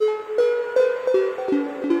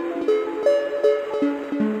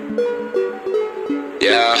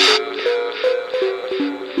Yeah.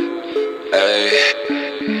 Hey.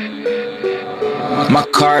 My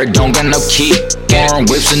car don't got no key. Foreign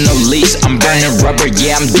whips and no lease. I'm burning rubber,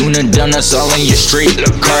 yeah, I'm doing donuts all in your street.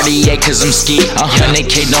 Cartier, cause I'm ski.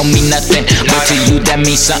 100K don't mean nothing, but to you that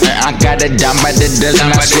means something. I got it down by the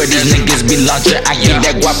dozen. I swear these niggas be launching. I get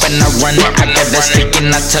that guap and I run it. I got that stick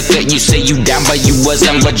and I tuck it. You say you down, but you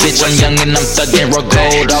wasn't. But bitch, I'm young and I'm thuggin'. Roll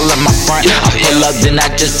gold all in my front. I pull up, then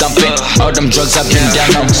I just dump it. All them drugs up and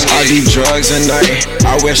down them. I do drugs at night,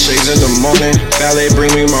 I wear shades in the morning. Valet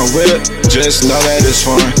bring me my whip, just know that it's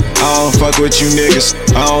fun. I don't fuck with you niggas,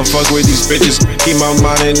 I don't fuck with these bitches. Keep my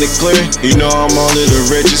mind in the clear, you know I'm only the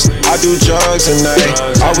richest. I do drugs at night,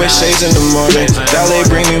 I wear shades in the morning. Valet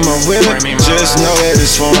bring me my whip, just know that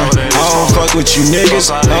it's fun. I don't fuck with you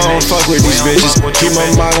niggas, I don't fuck with these bitches. Keep my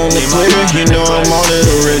mind on the clear, you know I'm only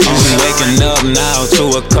the richest. I'm waking up now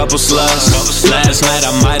to a couple slugs. Last night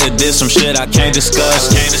I might have did some shit I can't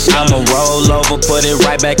discuss. I'ma roll over, put it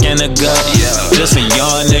right back in the gut. Just a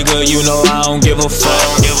young nigga, you know I don't give a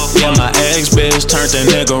fuck. Yeah, my ex-bitch turned a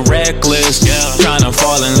nigga reckless. Tryna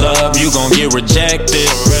fall in love, you gon' get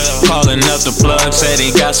rejected. Calling up the plug, said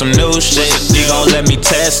he got some new shit. He gon' let me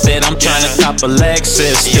test it, I'm tryna cop a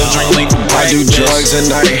Lexus. Still drink I do drugs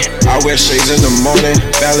at night, I wear shades in the morning.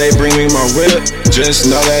 Valet bring me my whip, just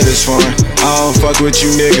know that it's fun. I don't fuck with you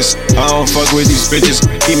niggas, I don't fuck with these bitches.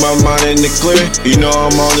 Keep my mind in the clear, you know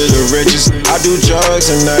I'm only the richest. I do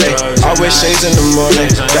drugs at night, I wear shades in the morning.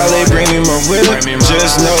 Valet bring me my whip,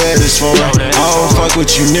 just know that it's fun. I don't fuck with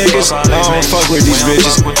you niggas, I don't fuck with these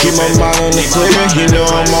bitches. Keep my mind on the clear, you know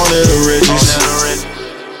I'm only the richest.